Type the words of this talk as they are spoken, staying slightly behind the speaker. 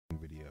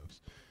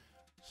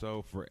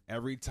So for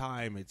every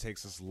time, it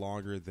takes us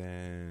longer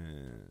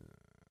than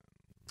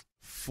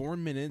 4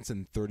 minutes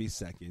and 30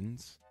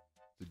 seconds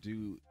to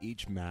do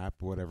each map,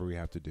 whatever we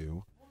have to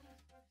do.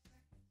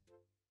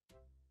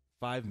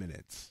 5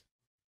 minutes.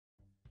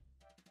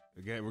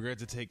 Again, we're going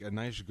to take a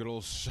nice good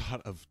old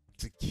shot of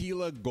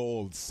tequila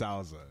gold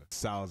salsa.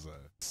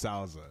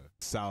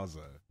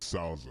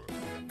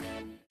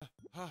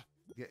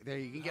 Yeah, there,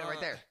 you can get it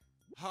right there.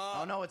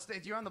 Oh no, it's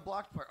you're on the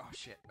blocked part. Oh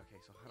shit. Okay,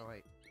 so how do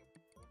I?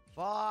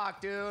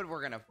 Fuck, dude.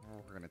 We're gonna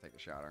take a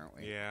shot, aren't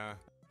we? Yeah.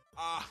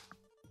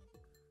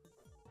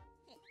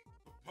 The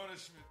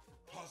punishment for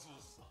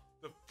puzzles.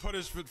 The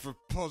punishment for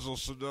puzzles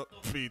should not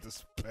be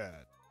this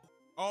bad.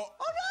 Oh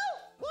no!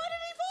 Why did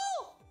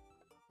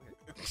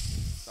he fall?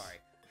 Sorry,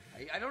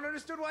 I don't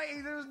understand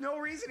why. There's no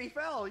reason he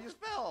fell. He just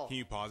fell. Can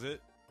you pause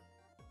it?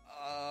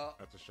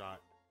 That's a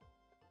shot.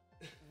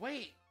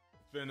 Wait.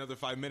 It's been another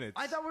 5 minutes.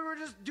 I thought we were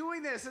just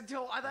doing this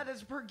until I thought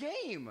it's per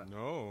game.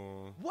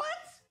 No. What?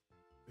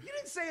 You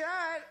didn't say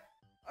that.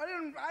 I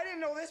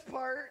didn't know this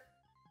part.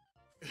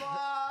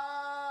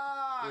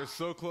 Fuck. We're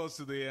so close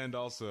to the end.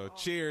 Also,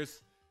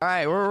 cheers. All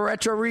right, we're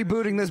retro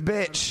rebooting this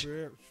bitch.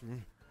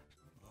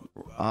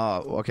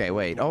 Oh, okay,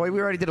 wait. Oh, wait, we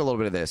already did a little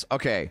bit of this.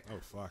 Okay. Oh,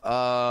 fuck.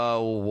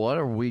 What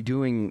are we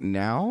doing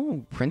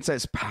now?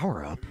 Princess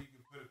power up. Maybe you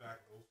can put it back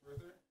a little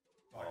further.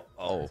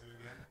 Oh.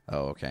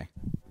 Oh, okay.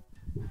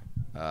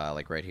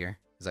 Like right here.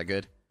 Is that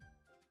good?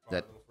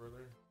 That a little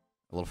further.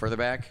 A little further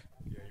back?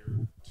 Yeah, you're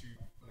 -2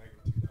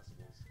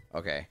 decibels.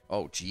 Okay.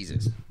 Oh,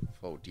 Jesus.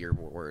 Oh, dear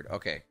word.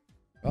 Okay.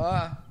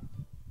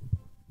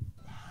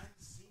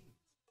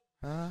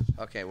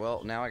 Okay,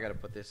 well, now I gotta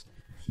put this.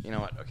 You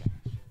know what? Okay.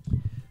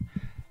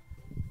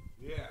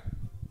 Yeah.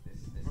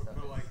 This stuff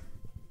But like,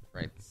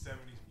 right.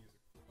 70s music.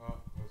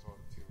 Oh, that was on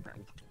too.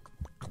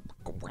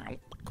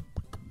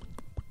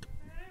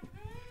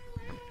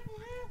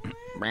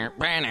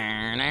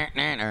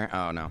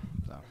 Oh no.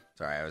 So,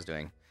 sorry, I was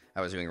doing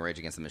Rage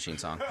Against the Machine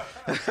song.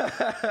 Quit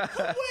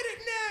it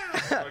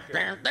now.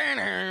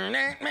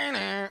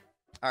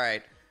 All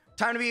right.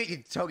 Time to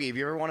be Togi, have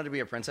you ever wanted to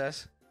be a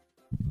princess?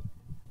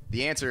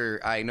 The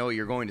answer I know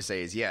you're going to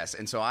say is yes,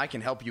 and so I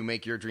can help you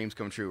make your dreams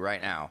come true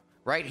right now.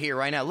 Right here,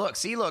 right now. Look,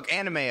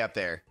 anime up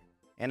there.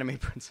 Anime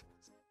princess.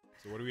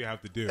 So what do we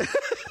have to do?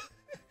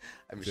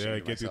 I'm Yeah,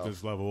 get to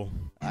this level.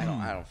 I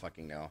don't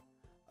fucking know.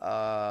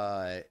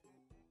 How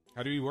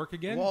do we work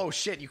again? Whoa,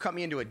 shit! You cut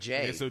me into a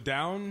J. Okay, so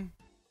down.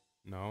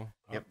 No.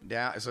 Yep,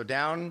 down. So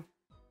down,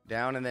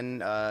 and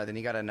then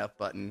you got an up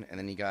button, and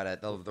then you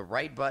got the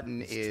right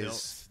button is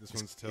tilt. This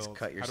one's tilt. Is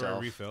cut yourself. How do I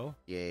refill?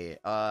 Yeah.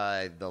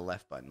 The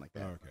left button like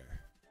that. Oh, okay.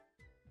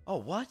 Oh,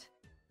 what?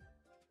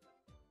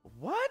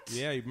 What?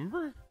 Yeah, you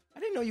remember?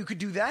 I didn't know you could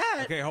do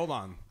that. Okay, hold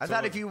on. I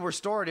thought if you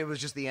restored, it was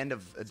just the end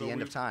of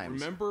time.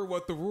 Remember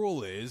what the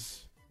rule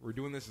is. We're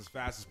doing this as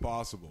fast as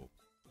possible.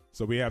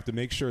 So we have to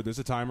make sure there's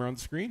a timer on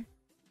the screen.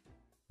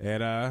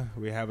 And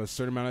we have a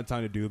certain amount of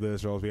time to do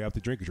this, or else we have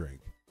to drink a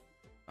drink.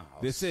 Oh,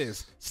 this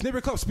is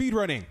Snipper Club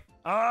speedrunning.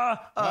 Oh,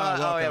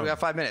 yeah, we got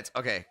 5 minutes.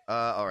 Okay.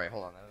 All right,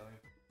 hold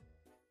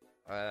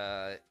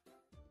on.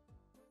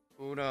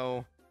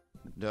 Uno,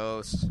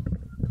 dos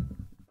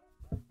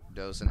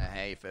and a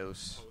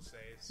halfos.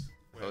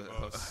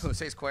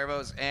 Jose's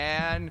Cuervos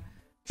and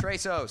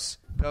Tresos.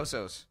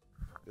 Dosos.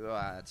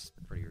 That's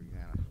pretty.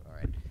 Yeah. All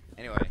right.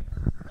 Anyway.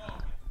 Oh,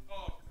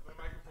 my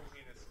microphone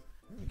penis.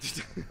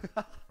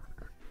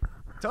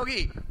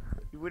 Togi,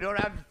 we don't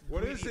have.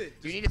 What is it?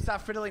 You need to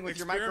stop fiddling with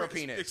your micro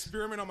penis.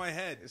 Experiment on my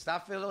head.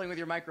 Stop fiddling with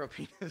your micro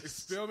penis.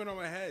 Experiment on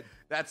my head.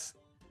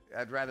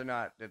 I'd rather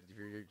not. If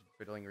you're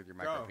fiddling with your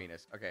micro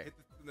penis. Okay. Hit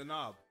the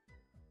knob.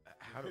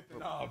 Hit the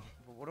knob.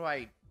 What do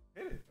I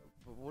hit it?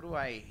 What do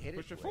I hit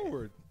Push it? Push it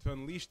forward to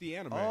unleash the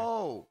anime.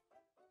 Oh,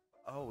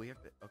 we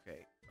have to.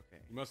 Okay.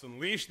 You must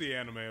unleash the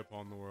anime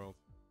upon the world.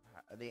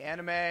 The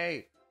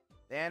anime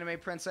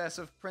princess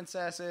of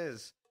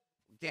princesses.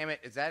 Damn it!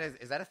 Is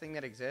that a thing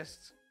that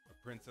exists? A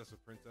princess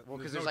of princess. Well,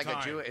 because there's like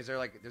a Jew. Is there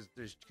like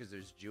there's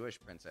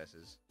Jewish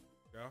princesses?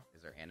 Yeah.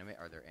 Is there anime?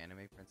 Are there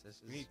anime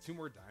princesses? We need 2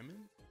 more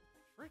diamonds.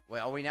 Frick.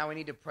 Well, now we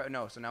need to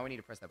so now we need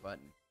to press that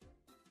button.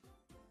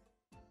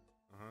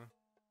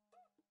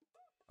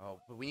 Oh,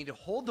 but we need to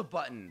hold the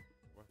button.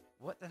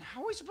 What? Then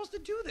how are we supposed to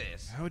do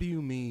this? How do you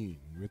mean?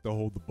 We have to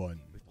hold the button.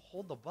 We have to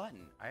hold the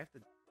button. I have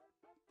to.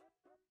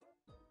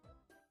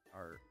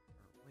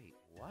 Wait,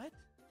 what?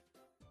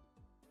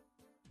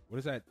 What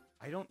is that?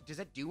 Does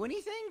that do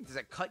anything? Does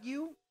that cut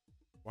you?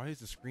 Why is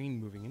the screen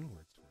moving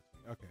inwards towards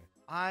me? Okay.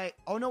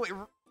 Oh no! It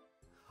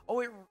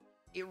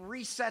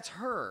resets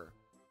her.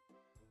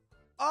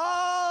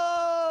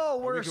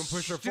 Oh, we can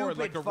push her forward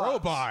like a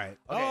robot.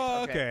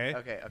 Okay.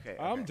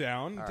 I'm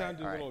down. All down right,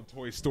 to a little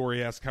Toy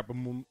Story-esque type of.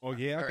 Oh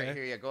yeah. Okay. All right,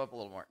 here, go up a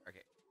little more.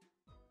 Okay.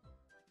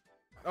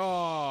 Oh.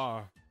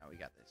 Oh, we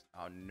got this.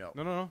 Oh no.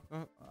 No.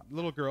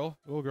 Little girl,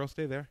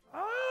 stay there.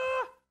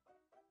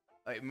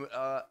 Okay.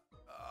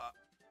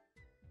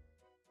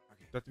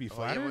 Does that to be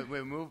flatter? Yeah,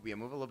 we move a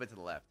little bit to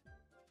the left.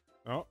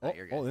 You're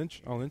good. All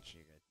inch. You're good.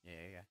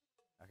 Yeah.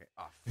 Okay.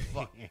 Oh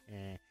fuck.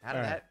 How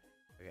did that?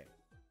 Okay.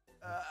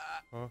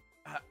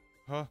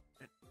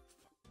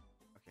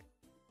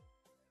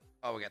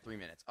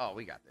 nuts. Oh,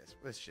 we got this.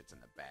 This shit's in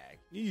the bag.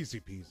 Easy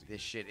peasy.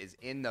 This shit is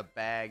in the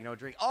bag. No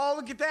drink. Oh,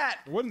 look at that.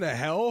 What in the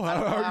hell?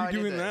 How are you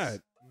doing that?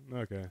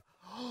 Okay.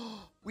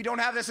 We don't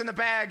have this in the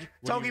bag.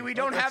 What do Togi, you- we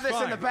don't have this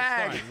in the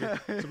That's bag.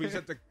 fine. So we just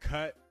have to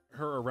cut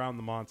her around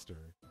the monster.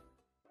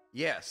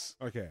 Yes.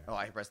 Okay. Oh,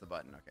 I pressed the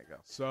button. Okay, go.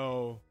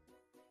 So.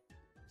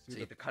 So you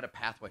have to cut a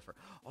pathway for.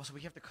 Oh, so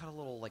we have to cut a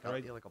little like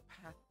Right. a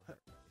path.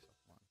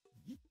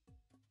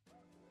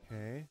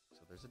 Okay.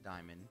 So there's a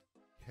diamond.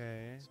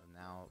 Okay. So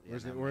now. Yeah,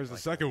 Where's now the, we where's make,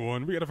 the second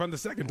one? We gotta find the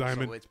second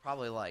diamond. So it's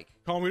probably like.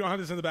 Colin, we don't have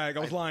this in the bag. I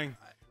was lying.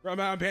 I'm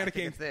I think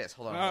panicking. it's this.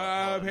 Hold on.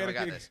 Ah, No, we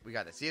got panicking. this. We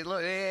got this. See,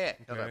 look. Yeah.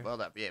 Okay. Hold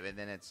up. Yeah, but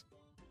then it's.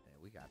 Yeah,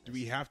 we got this. Do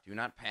we have? Do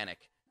not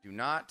panic. Do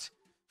not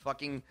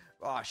fucking.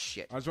 Oh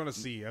shit. I just want to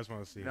see.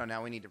 No,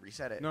 now we need to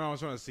reset it. No, I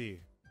just want to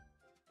see.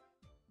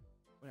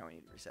 Now we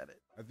need to reset it.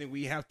 I think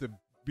we have to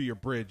be a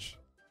bridge.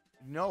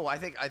 No, I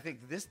think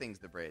this thing's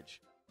the bridge.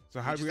 So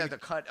how do we? have to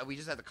cut? We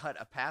just have to cut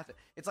a path.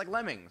 It's like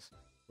lemmings.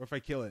 What if I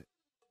kill it?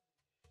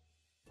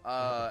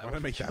 Why don't I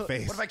make that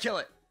face? What if I kill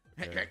it?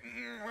 Okay.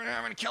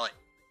 I'm gonna kill it.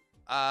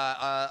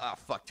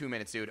 Fuck, 2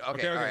 minutes, dude. Okay,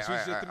 Okay. all right, So we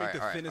just all have to right, make the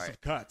all right, thinnest all right.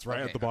 of cuts, right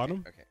Okay, at the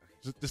bottom. Okay.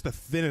 Just the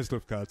thinnest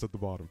of cuts at the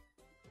bottom.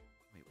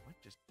 Wait, what?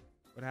 Just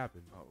What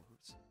happened? oh,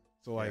 oops.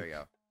 So like There we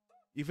go.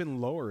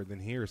 even lower than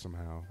here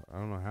somehow. I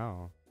don't know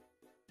how.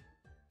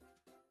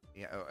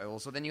 Yeah. Well,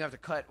 so then you have to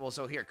cut. Well,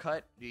 so here,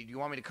 cut. Do you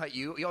want me to cut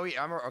you? Oh,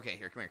 yeah. Okay.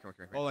 Here, come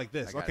here. Oh, like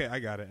this. I got Okay, it. I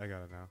got it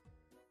now.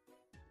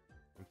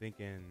 I'm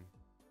thinking.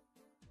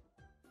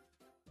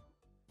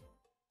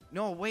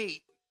 No,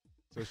 wait.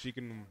 So she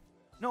can.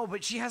 No,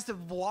 but she has to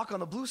walk on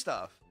the blue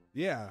stuff.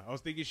 Yeah, I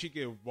was thinking she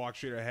could walk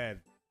straight ahead.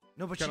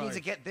 No, but she Kinda needs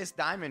to get this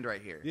diamond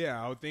right here.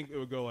 Yeah, I would think it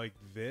would go like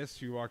this.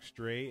 She walks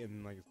straight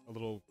and like a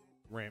little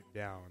ramp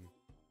down.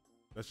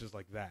 That's just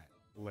like that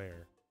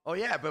layer. Oh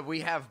yeah, but we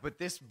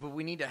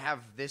need to have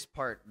this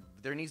part.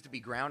 There needs to be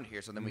ground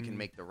here, so then we can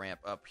make the ramp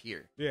up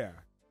here. Yeah.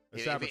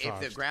 If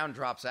the ground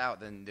drops out,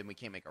 then we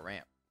can't make a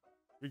ramp.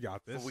 We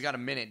got this. But we got a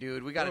minute,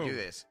 dude. We got to do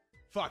this.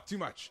 Fuck, too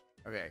much.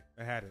 Okay.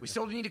 I had it. We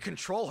still need to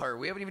control her.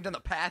 We haven't even done the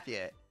path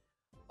yet.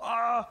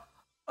 Oh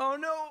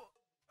no.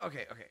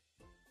 Okay.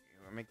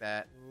 We'll make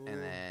that,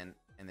 and then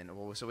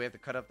well, so we have to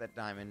cut up that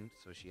diamond.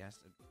 So she has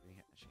to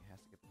get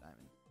the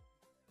diamond.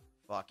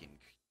 Fucking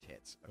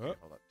tits. Okay,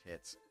 hold up,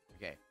 tits.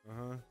 Okay.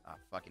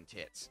 Fucking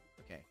tits.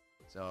 Okay.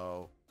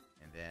 So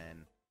and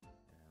then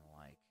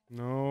like.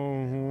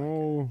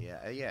 No.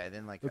 Yeah. And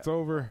then like. It's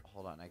over.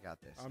 Hold on, I got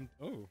this.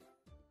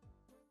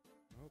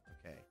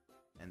 Okay.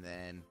 And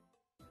then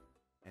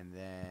a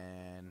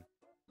this.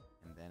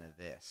 And then a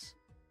this.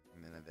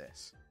 And then a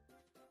this.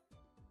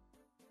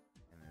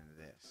 And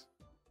a this.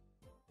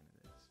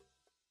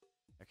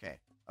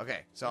 Okay.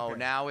 So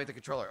now we have the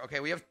controller. Okay,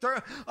 we have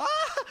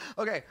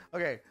Okay.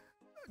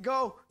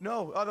 Go.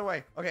 No, other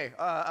way. Okay.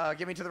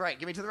 Give me to the right.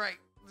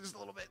 Just a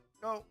little bit.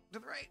 Go to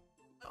the right.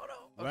 No.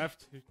 Okay.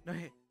 Left. No.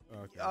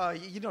 Okay.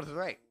 You know to the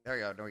right. There we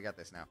go. No, we got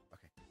this now.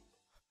 Okay.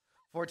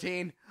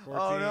 14. 14.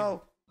 Oh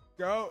no.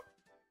 Go.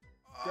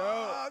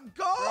 Go.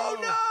 Go.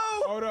 No.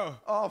 Oh no.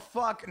 Oh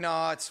fuck.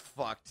 No, it's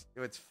fucked.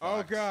 It's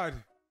fucked. Oh god.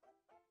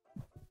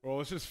 Well,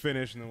 let's just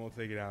finish and then we'll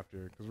take it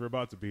after because we're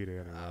about to beat it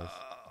anyways.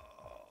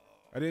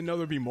 I didn't know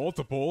there'd be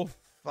multiple.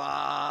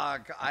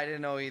 Fuck. I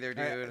didn't know either,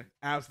 dude.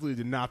 I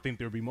absolutely did not think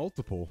there'd be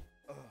multiple.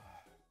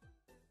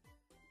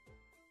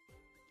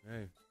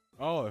 Hey.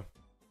 Oh.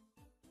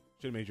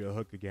 Should have made you a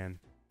hook again.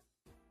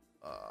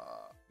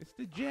 It's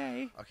the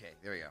J. Okay,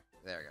 there we go.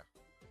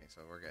 Okay,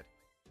 so we're good.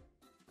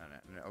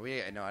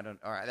 No, I don't.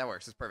 All right, that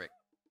works. It's perfect.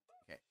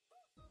 Okay.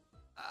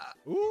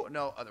 Ooh.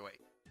 No, other way.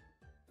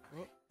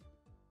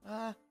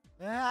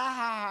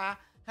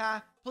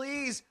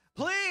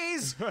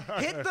 Please,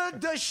 hit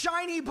the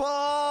shiny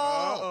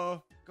ball.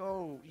 Uh-oh.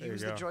 Go There you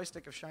use the go.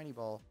 joystick of shiny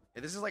ball.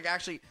 Yeah, this is like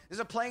this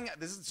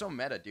is so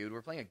meta, dude.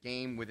 We're playing a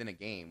game within a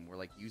game. We're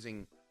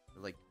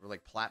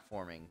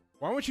platforming.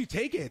 Why won't she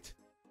take it?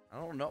 I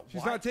don't know.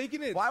 She's not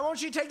taking it. Why won't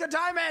she take the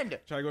diamond?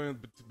 Try going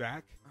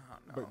back. Oh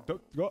no. But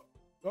don't go.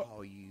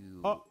 Oh, you.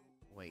 Oh.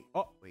 Wait.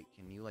 Oh. Wait.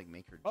 Can you like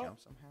make her Oh. jump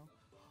somehow?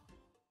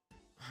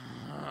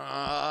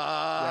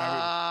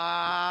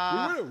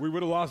 We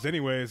would have lost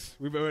anyways.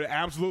 We would have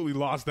absolutely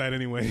lost that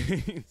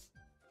anyways.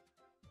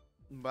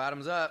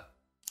 Bottoms up.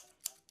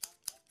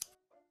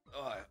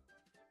 Oh,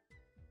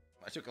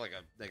 I took like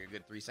a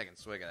good 3-second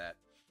swig of that.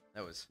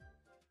 That was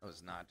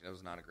not a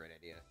great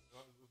idea. It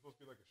was supposed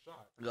to be like a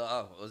shot.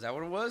 Oh, was that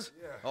what it was?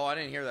 Yeah. Oh, I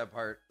didn't hear that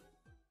part.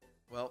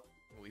 Well,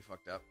 we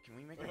fucked up. Can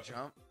we make a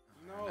jump?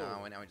 No.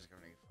 No, now we're just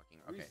gonna fucking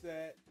okay.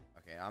 Reset.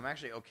 Okay, I'm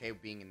actually okay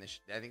being in this.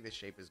 I think this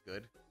shape is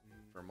good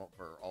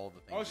for all the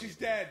things. Oh, we she's need to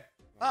do. dead.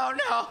 Oh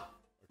no! All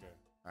Okay.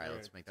 right,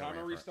 let's make that. Timer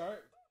ramp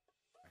restart.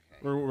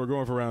 Okay. We're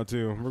going for round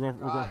 2. We're going.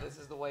 This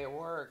is the way it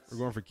works. We're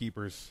going for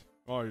keepers.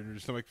 Oh, your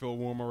stomach feel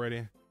warm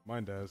already?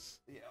 Mine does.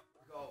 Yeah.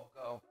 Go.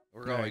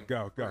 We're Okay, going.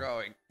 go. We're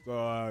going.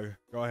 So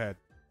go ahead.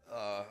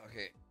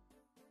 Okay.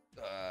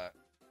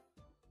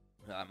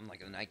 I'm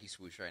like a Nike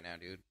swoosh right now,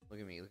 dude. Look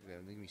at me swooshing. Look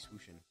at me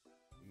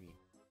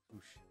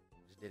swoosh.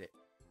 Just did it.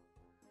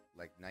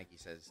 Like Nike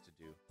says to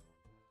do.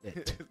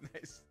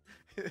 Nice.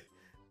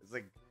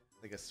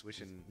 It's like a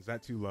swishing. Is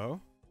that too low?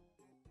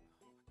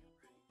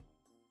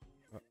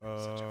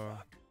 Such a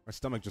fuck. My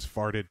stomach just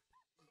farted.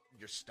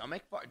 Your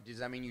stomach fart? Does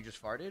that mean you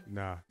just farted?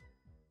 Nah.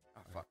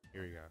 Oh fuck.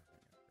 Here we go.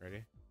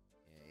 Ready?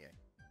 Yeah.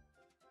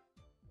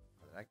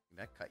 Oh, did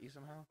that cut you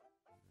somehow?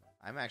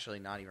 I'm actually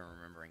not even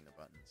remembering the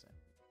buttons. Okay.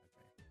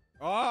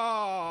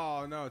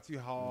 Oh no, too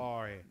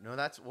hard. No,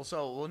 that's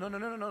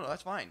no.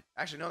 That's fine.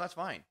 Actually, no, that's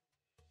fine.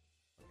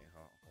 Okay,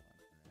 hold on.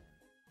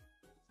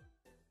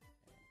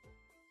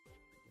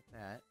 Get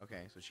that.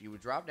 Okay, so she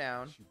would drop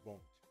down. She won't.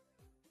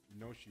 You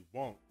know she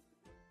won't.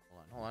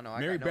 Hold on. No,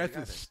 Mary Beth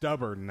is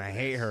stubborn, and I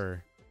hate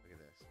her. Look at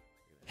this.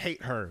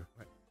 Hate her.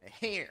 I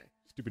hate her.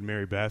 Stupid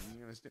Mary Beth.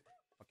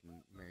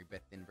 Fucking Mary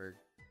Beth Thinberg.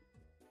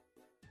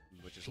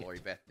 Which is Lori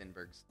Beth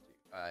Thinberg's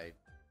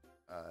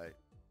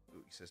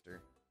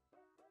sister.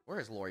 Where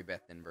is Lori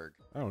Beth Thinberg?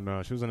 I don't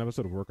know. She was on an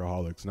episode of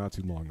Workaholics not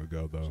too long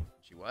ago, though.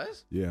 She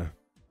was? Yeah.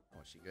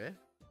 Oh, is she good?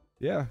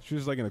 Yeah, she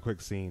was like in a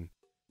quick scene.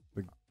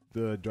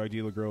 The drug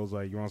dealer girl was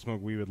like, "You want to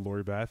smoke weed with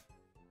Lori Beth?"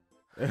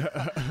 And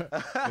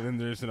then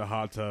they're just in a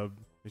hot tub,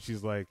 and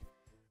she's like,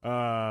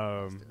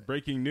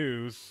 "Breaking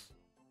news,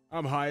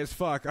 I'm high as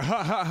fuck."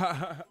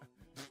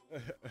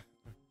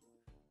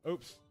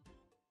 Oops.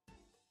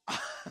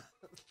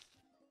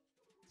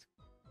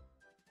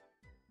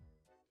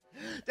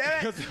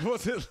 Damn it!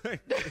 What's it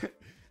like?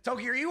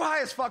 Toki, are you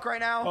high as fuck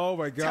right now? Oh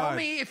my god! Tell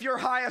me if you're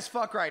high as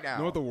fuck right now. You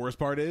know what the worst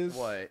part is?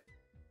 What?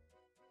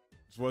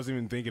 Just wasn't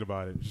even thinking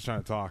about it. Just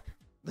trying to talk.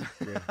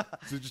 Okay.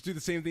 So just do the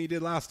same thing you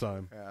did last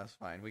time. Yeah, that's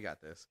fine. We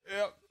got this.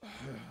 Yep.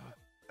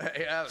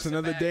 Yeah, it's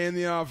another day in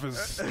the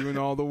office doing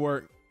all the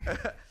work.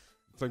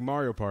 It's like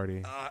Mario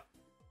Party.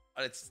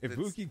 If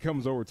Buki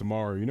comes over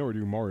tomorrow, you know we're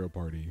doing Mario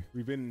Party.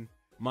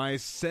 My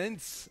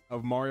sense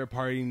of Mario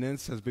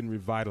Party-ness has been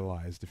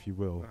revitalized, if you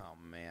will. Oh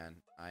man,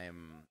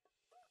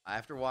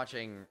 after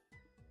watching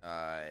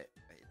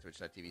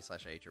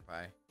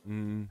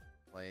twitch.tv/IHYorPie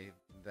play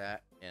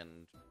that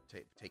and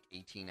take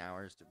 18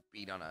 hours to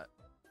beat on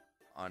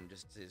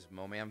just his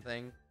Momam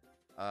thing.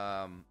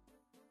 I'm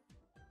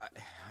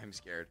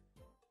scared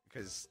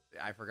because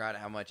I forgot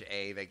how much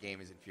A, that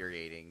game is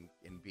infuriating,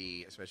 and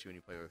B, especially when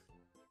you play with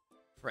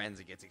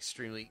friends, it gets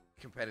extremely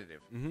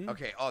competitive.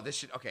 Okay. Oh,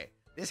 this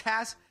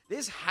has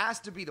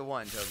to be the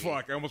one, Toby.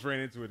 Fuck, I almost ran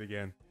into it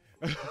again.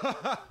 Did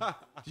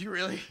you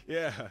really?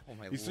 Yeah. Oh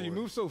my So lord. you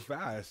move so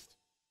fast.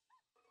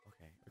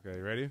 Okay,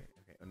 you ready?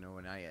 Okay. Oh, no,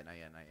 not yet.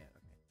 Okay.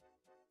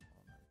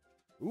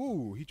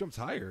 Ooh, he jumps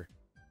higher.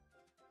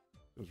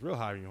 It was real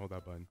high when you hold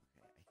that button.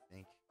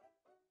 Okay,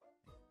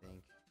 I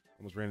think.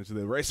 Almost ran into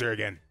the eraser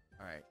again.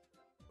 All right.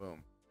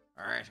 Boom.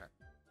 All right.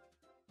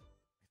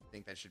 I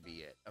think that should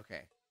be it.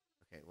 Okay,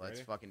 let's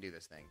fucking do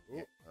this thing.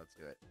 Yeah, let's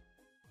do it.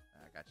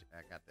 I got you.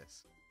 I got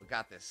this. We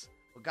got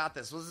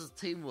this. This is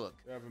teamwork.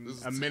 We have a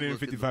minute and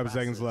 55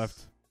 seconds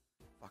left.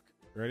 Fuck.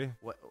 Ready?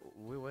 What?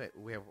 Wait.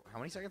 We have how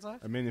many seconds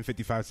left? A minute and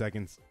 55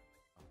 seconds.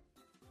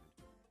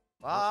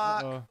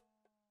 Fuck.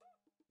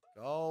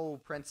 Go,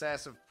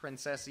 princess of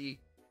princessy.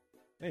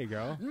 There you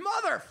go.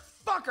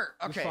 Motherfucker.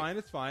 Okay.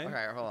 It's fine.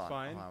 Okay, hold on.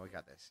 Fine. Hold on, we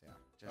got this. Yeah.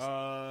 Just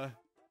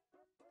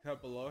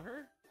cut below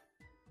her.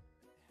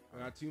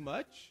 Not too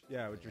much.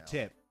 Yeah, with your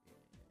tip.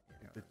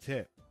 With the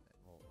tip.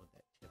 With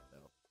that tip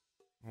though.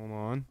 Hold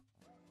on.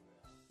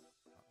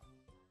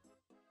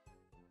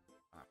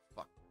 Ah,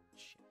 fuck.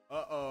 Shit.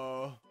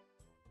 Uh-oh.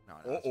 No,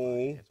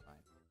 it's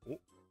fine.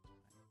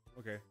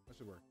 Okay, that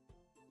should work.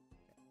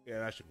 Yeah,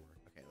 that should work.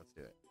 Okay, let's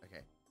do it.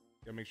 Okay.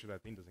 Gotta make sure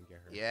that thing doesn't get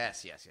hurt.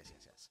 Yes.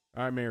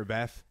 All right, Mary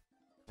Beth.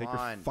 Take your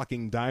On.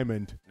 fucking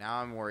diamond. Now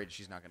I'm worried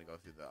she's not going to go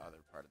through the other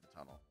part of the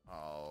tunnel.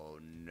 Oh,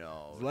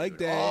 no. It's leg dude.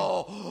 day.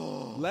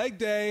 Oh. Leg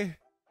day.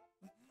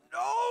 No.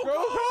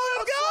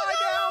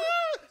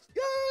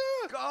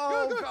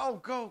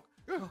 Go.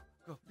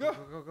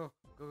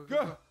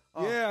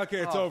 Oh. Yeah,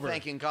 okay, it's over.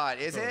 Thanking God.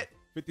 Is it?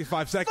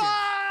 55 seconds.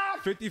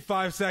 Fuck!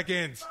 55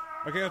 seconds.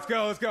 Okay, let's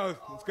go.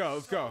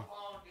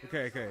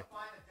 Okay. Okay,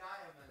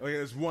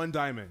 there's one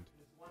diamond.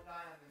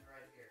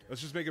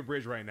 Let's just make a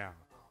bridge right now.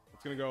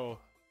 It's going to go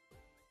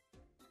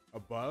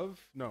above.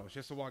 No, she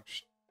has to walk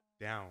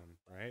down,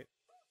 right?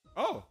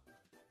 Oh!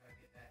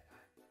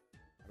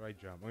 How do I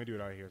jump? Let me do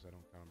it out here so I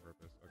don't cut on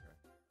purpose. Okay.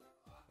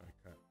 All right,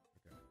 cut.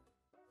 Okay.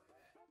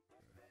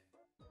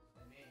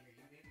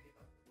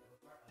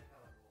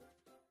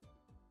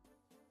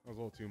 That was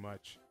a little too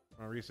much.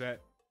 Want to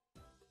reset?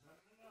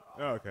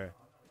 Oh, okay.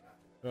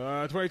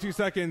 22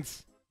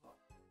 seconds.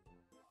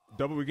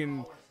 We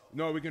can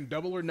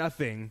double or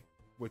nothing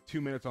with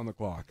 2 minutes on the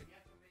clock.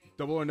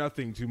 Double or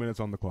nothing, 2 minutes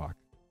on the clock.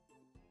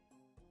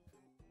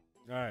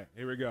 All right,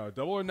 here we go.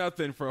 Double or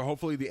nothing for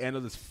hopefully the end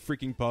of this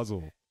freaking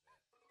puzzle.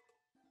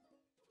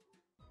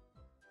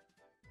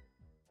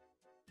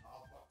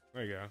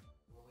 There you go.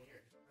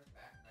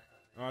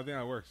 Oh, I think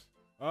that works.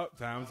 Oh,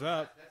 time's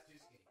up.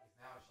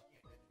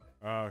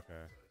 Oh, okay.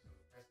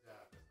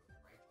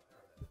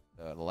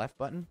 The left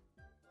button?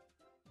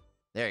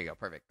 There you go.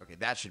 Perfect. Okay,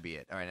 that should be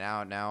it. All right,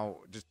 now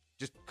just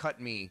cut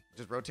me.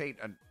 Just rotate,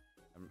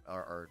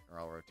 or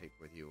I'll rotate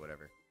with you,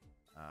 whatever.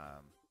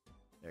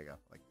 There you go,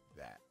 like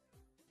that.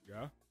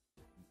 Yeah.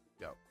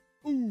 Go.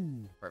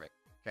 Ooh. Perfect.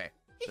 Okay.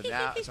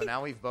 So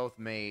now we've both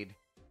made.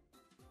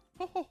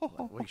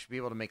 We should be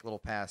able to make little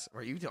pass.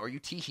 Are you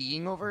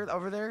tee-heeing over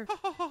there?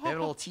 You have a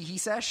little tee-hee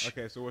sesh?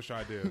 Okay, so what should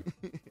I do?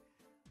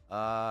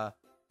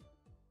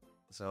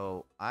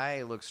 So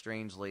I look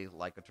strangely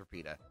like a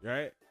torpedo.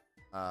 Right?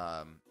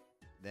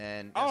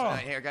 Then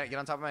here, I gotta get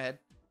on top of my head,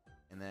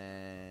 and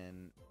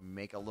then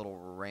make a little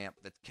ramp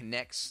that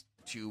connects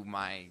to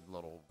my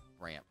little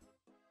ramp.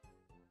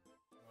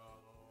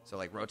 So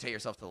like rotate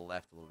yourself to the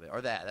left a little bit,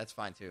 or that's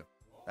fine too.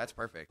 That's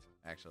perfect,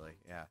 actually.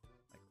 Yeah,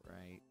 like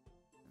right,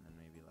 and then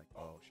maybe like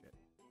oh shit,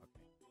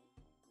 okay,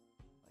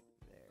 like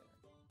there,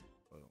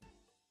 boom,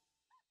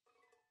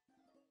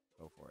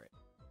 go for it.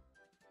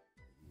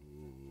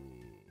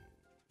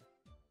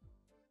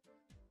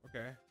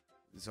 Okay.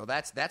 So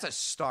that's a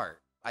start.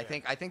 I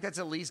think that's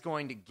at least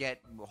going to get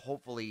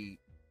hopefully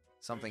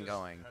something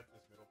going. Cut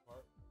this middle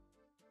part?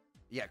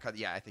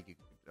 Yeah, I think you.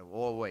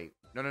 Oh wait,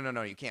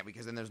 no, you can't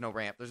because then there's no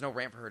ramp. There's no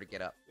ramp for her to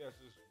get up. Yes.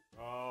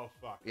 Oh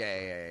fuck. Yeah.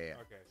 Okay,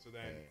 so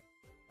then.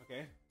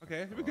 Yeah.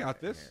 Okay, we got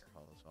this. Here,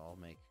 so I'll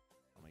make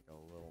a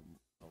little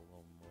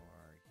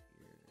more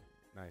here.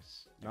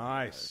 Nice.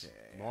 Yeah.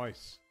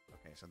 Nice.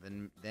 Okay, so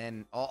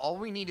then all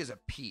we need is a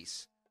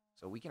piece,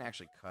 so we can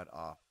actually cut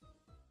off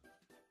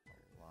a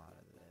lot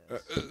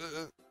of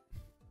this.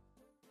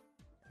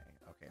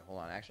 Okay, hold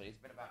on. Actually, it's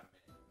been about a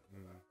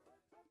minute.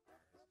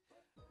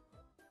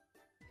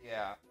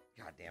 Yeah.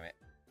 God damn it.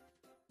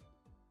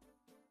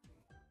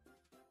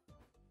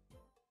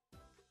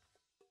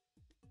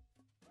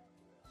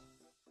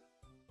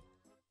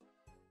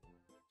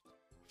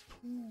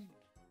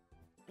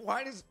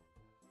 Why does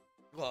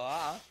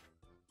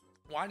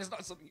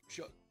not something you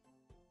should?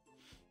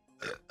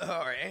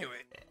 All right.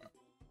 Anyway.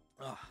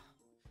 All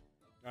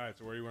right.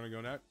 So where do you want to go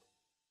next?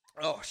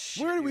 Oh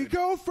shit. Where do we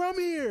go from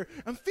here?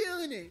 I'm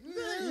feeling it.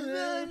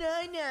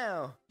 I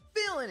know.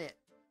 Feeling it.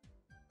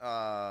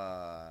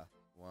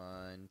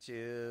 1,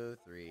 2,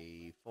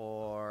 3,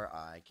 4.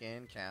 I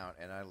can count,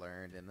 and I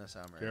learned in the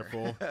summer.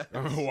 Careful.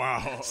 Oh,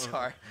 wow.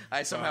 Sorry,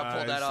 I somehow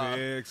pulled that 5,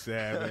 6,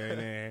 7,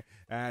 8.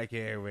 I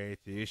can't wait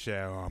to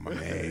show all my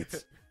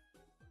mates.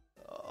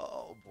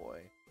 Oh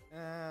boy.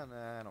 I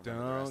don't remember the rest of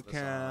Don't the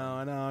song.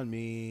 count on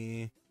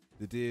me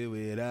to do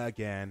it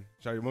again.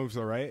 Shall your moves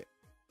all right?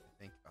 I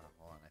think.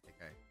 Hold on. I think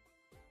I.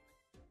 Oh,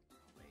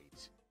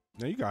 wait.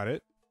 No, you got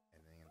it. I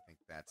think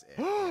that's it.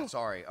 Yeah,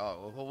 sorry.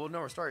 Oh, well,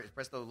 no, restart.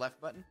 Press the left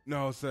button,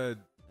 No, it said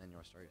and then you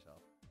restart yourself.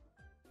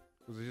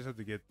 because I just have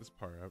to get this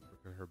part up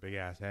because her big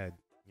ass head.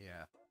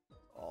 Yeah.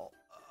 Oh.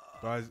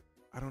 But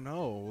I don't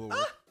know.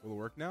 Will it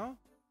work now?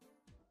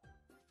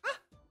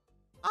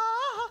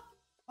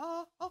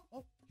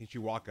 Can she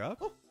walk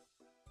up?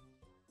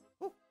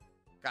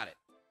 Got it.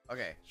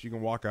 Okay. She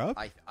can walk up?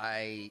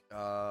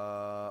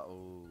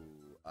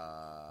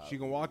 She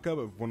can walk up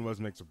if one of us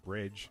makes a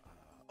bridge.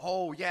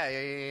 Oh,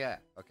 yeah.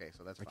 Okay,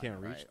 so that's I fine.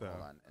 can't reach Right, though.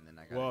 Hold on, and then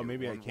I got. Well,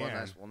 maybe I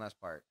can. One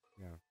last part.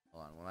 Yeah.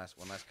 Hold on, one last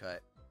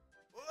cut.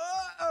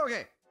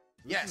 Okay.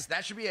 Yes,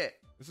 that should be it.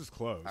 This is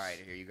close. All right,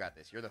 here, you got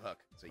this. You're the hook,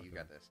 so you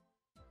got this.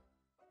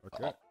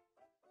 Okay.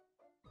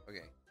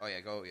 Okay. Oh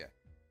yeah, go yeah.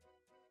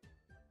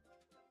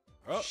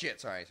 Oh.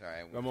 Shit, sorry.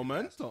 The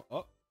momentum.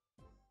 Oh.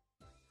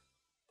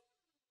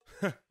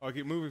 Oh,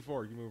 keep moving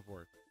forward.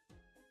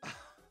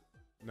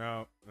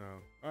 No.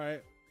 All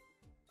right.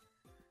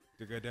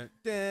 Alright, we got I'm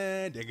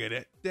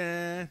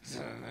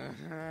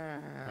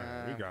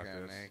this.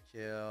 gonna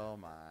kill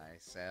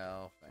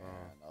myself, and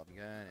I'm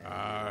gonna.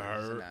 I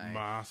hurt tonight.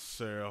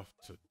 myself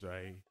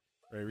today.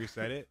 Ready,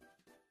 reset it.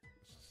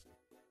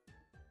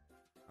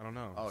 I don't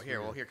know. Oh, It's here.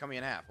 weird. Well, here, cut me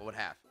in half. What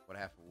half? What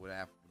half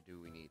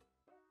do we need?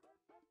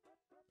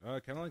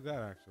 Kind of like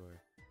that actually.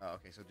 Oh,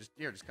 okay. So just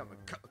cut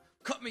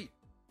me.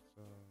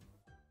 So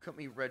Cut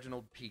me,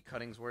 Reginald P.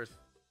 Cuttingsworth.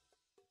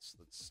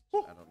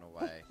 I don't know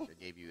why I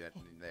gave you that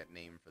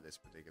name for this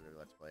particular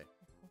Let's Play.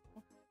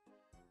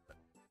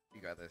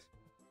 You got this.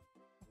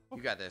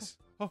 You got this.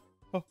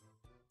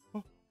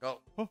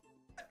 Go.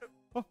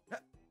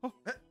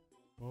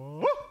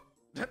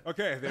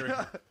 okay, there we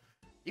go.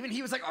 Even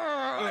he was like, "Oh,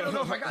 I don't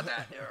know if I got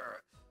that."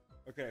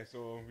 Okay,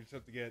 so we just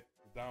have to get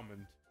the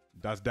diamond.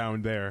 That's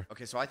down there.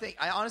 Okay, so I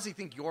honestly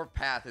think your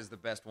path is the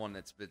best one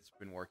that's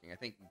been working. I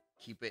think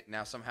keep it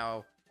now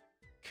somehow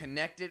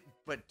connect it,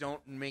 but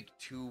don't make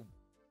too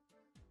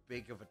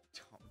big of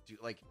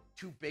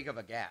too big of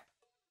a gap.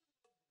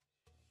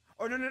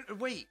 Oh no,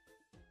 wait,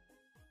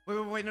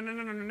 no,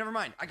 never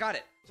mind. I got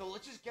it. So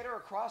let's just get her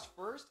across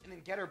first, and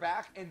then get her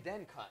back, and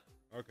then cut.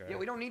 Okay. Yeah,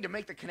 we don't need to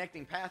make the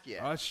connecting path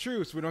yet. That's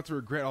true, so we don't have to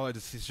regret all our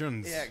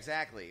decisions. Yeah,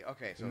 exactly.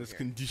 Okay, so in this here.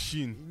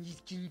 condition. In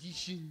this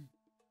condition.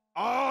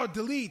 Oh,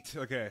 delete.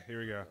 Okay,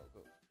 here we go.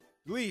 Go.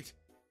 Delete.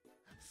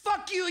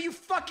 Fuck you, you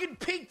fucking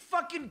pink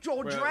fucking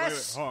Wait,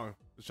 dress. hold on.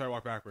 Let's try to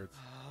walk backwards.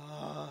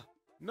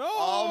 No!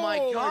 Oh my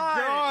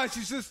God.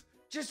 She's just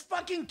Just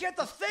fucking get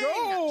the thing.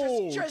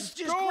 Go.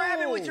 Just Go. grab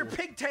it with your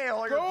pigtail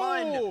or your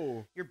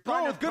bun. Your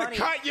bun of It's gonna bunny.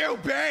 cut you,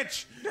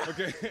 bitch.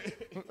 Okay.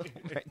 Oh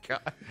my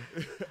God.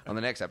 On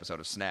the next episode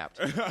of Snapped.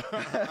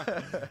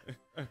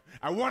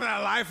 I want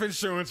our life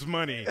insurance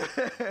money.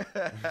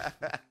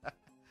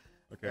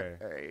 Okay.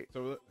 All right.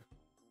 So,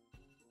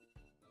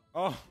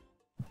 oh.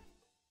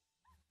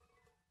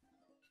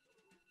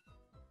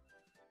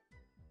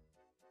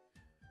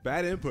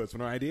 Bad inputs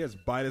when our ideas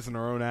bite us in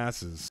our own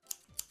asses.